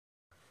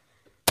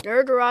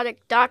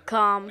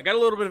Nerdrotic.com. I got a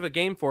little bit of a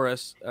game for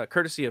us,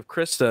 courtesy of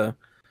Krista.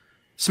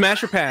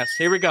 Smash or pass.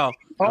 Here we go.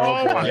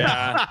 Oh,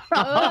 yeah.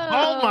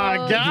 Oh my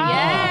God.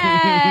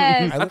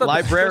 Yes.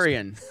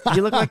 Librarian.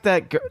 You look like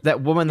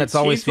that woman that's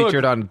always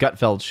featured on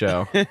Gutfeld's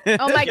show.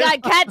 Oh my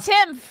God, Cat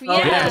Timpf.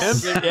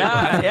 Yes.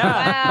 Yeah.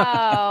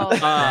 Wow.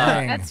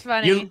 That's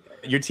funny.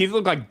 Your teeth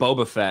look like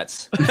Boba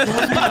Fett's.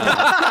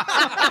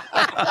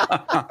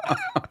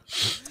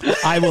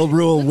 I will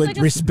rule with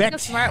respect.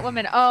 Like a smart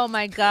woman. Oh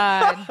my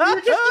God.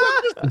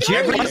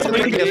 Jeffrey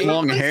has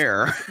long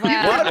hair.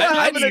 Wow. What about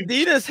having an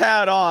Adidas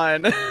hat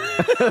on?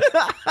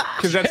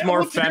 Because that's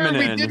more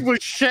feminine. All he did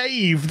was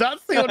shave.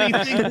 That's the only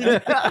thing.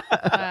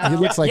 He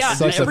looks like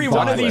such every a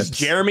one of these thoughtless.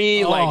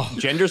 Jeremy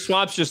gender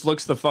swaps just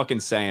looks the fucking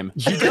same.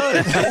 He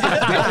does.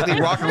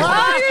 Basically rock and roll.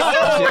 Oh,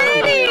 you're so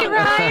pretty,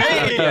 Ryan.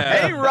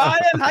 Hey,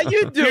 Ryan, how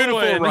you doing?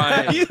 Beautiful,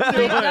 Ryan. How you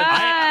doing?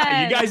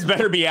 You guys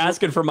better be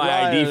asking for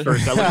my ID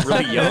first. I look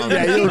really young.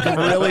 Yeah, you look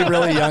really,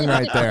 really young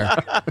right there.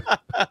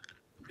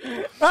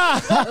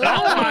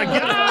 Oh my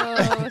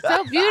God.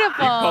 So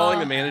beautiful. I'm calling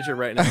the manager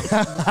right now.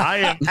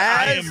 I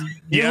am.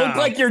 You look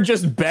like you're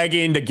just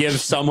begging to give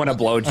someone a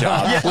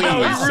blowjob.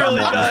 Please,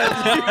 really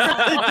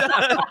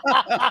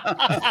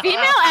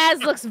Female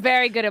Az looks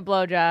very good at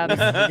blowjobs. We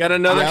got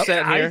another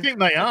set I here. think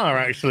they are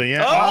actually.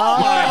 Yeah. Oh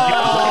my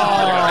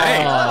God.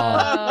 Hey,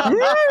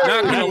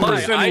 not gonna lie,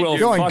 person I will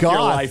do. fuck your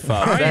God. life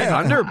up. That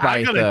I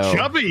underbite, got a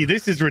chubby.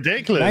 This is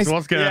ridiculous. Nice.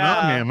 What's going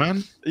on here,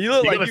 man? You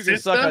look You like got a you can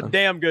suck sister? a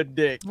damn good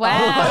dick.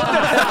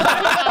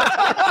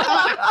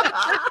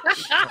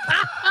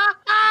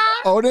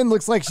 Odin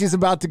looks like she's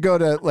about to go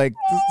to like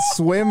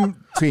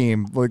swim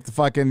team, like the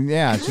fucking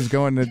she's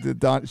going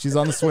to she's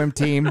on the swim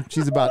team.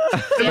 She's about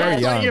very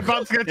Like young. you're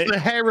about to go to the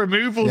hair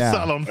removal Yeah.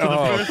 salon for the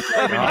first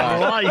time in your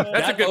life.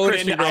 That's a good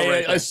Christian girl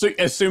right there.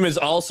 assume is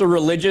also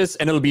religious,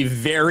 and it'll be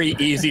very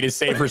easy to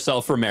save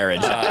herself for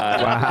marriage. She's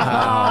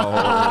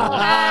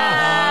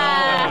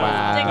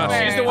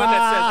the one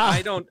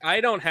that says, I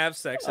don't have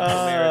sex in my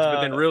marriage, but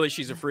then really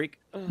she's a freak.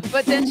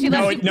 But then she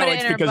lets you put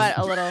it in her butt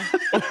a little.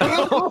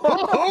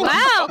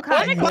 Wow,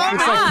 comic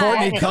Looks like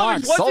Courtney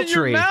Cox. What's in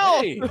your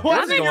mouth? Hey,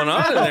 what's going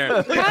on in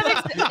there?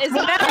 Comics is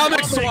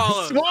Comic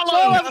swallow.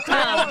 Swallow. of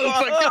cum.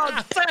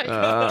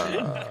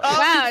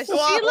 Wow, she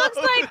looks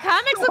like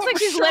Comics looks like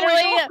she's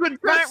literally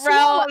front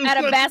row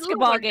at a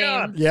basketball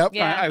game. Yep.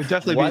 Yeah. I would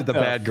definitely be the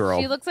bad girl.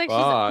 She looks like she's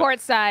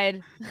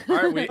courtside.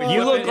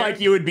 You look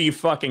like you would be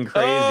fucking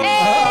crazy.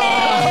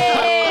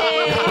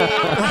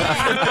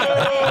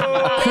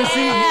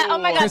 Chrissy, Oh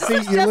my God, Chrissy,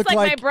 this is just like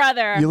my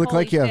brother. You look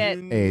Holy like you have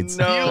shit. AIDS.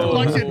 You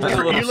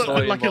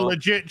look like A a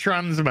legit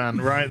trans man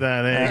right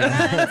there.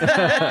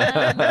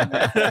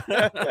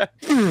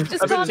 Just I've been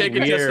call me,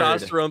 taking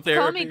testosterone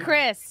therapy. call me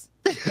Chris.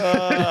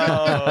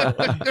 Oh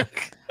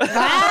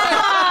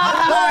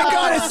my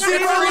God, it's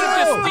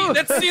Simu!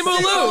 That's Simu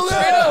Liu.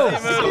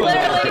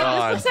 Literally, this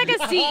looks like a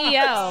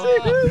CEO.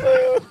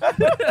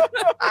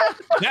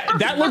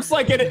 That looks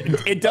like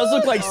it does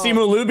look like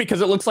Simu Liu because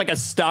it looks like a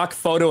stock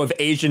photo of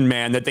Asian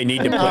man that they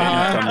need to put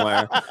in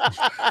somewhere.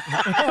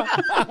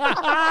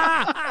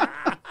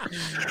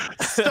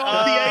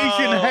 Stop the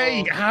Asian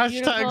hate.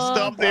 Hashtag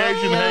stop the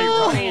Asian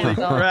hate. Holy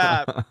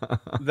crap.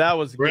 That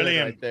was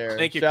Brilliant. right there.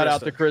 Thank you, Shout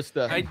out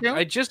Krista. to Krista.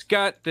 I just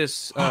got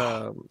this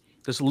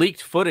this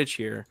leaked footage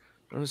here.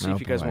 Let's see if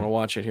you guys want to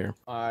watch it here.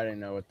 I didn't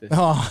know what this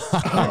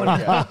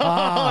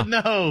Oh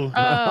no.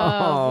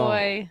 Oh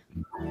boy.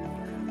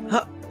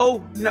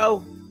 Oh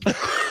no.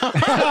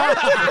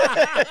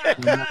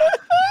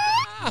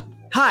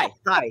 Hi.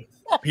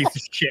 Piece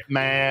of shit,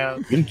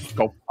 man. You just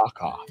go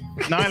fuck off.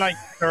 And I like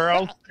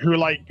girls who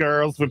like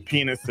girls with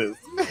penises.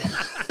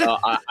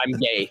 I'm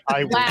gay.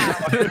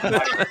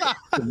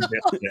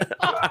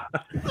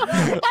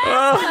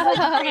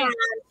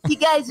 You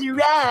guys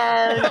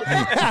around.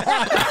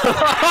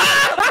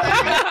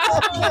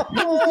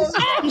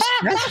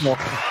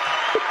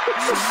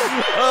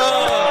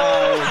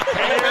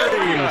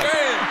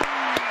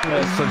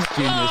 That's such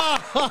genius.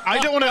 I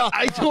don't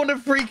want to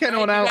freak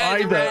anyone out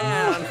either.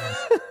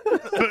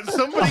 But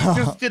somebody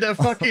just did a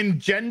fucking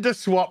gender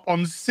swap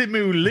on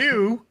Simu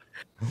Liu,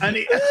 and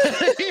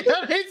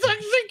it's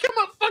actually come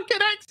up fucking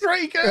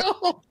X-ray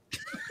girl.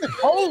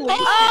 Holy!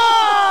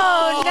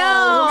 Oh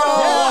no!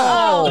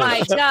 Oh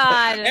my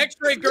God!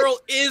 X-ray girl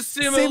is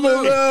Simu Simu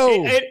Liu.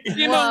 Liu.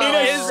 Simu Liu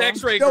is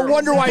X-ray girl. No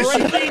wonder why she.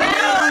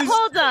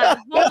 Hold on.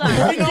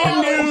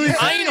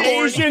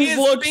 Asians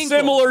look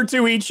similar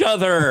to each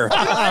other.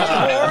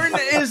 Horn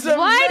is a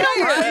Why man.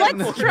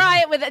 don't let's try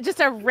it with just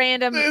a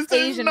random This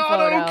Asian is not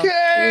photo.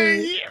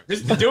 okay.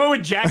 Just do it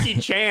with Jackie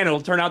Chan.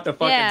 It'll turn out the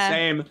fucking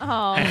same.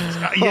 Oh.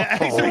 Yeah,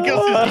 X-ray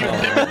girl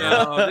says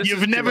No, this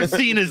you've is never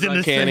seen us in the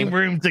uncanny. same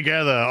room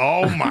together.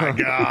 Oh my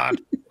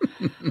God.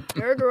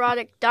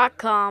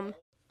 Nerdrotic.com.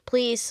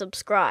 Please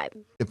subscribe.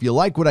 If you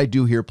like what I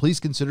do here, please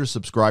consider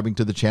subscribing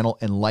to the channel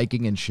and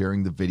liking and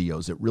sharing the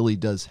videos. It really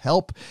does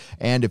help.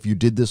 And if you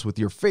did this with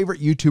your favorite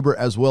YouTuber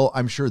as well,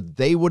 I'm sure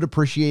they would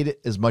appreciate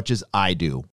it as much as I do.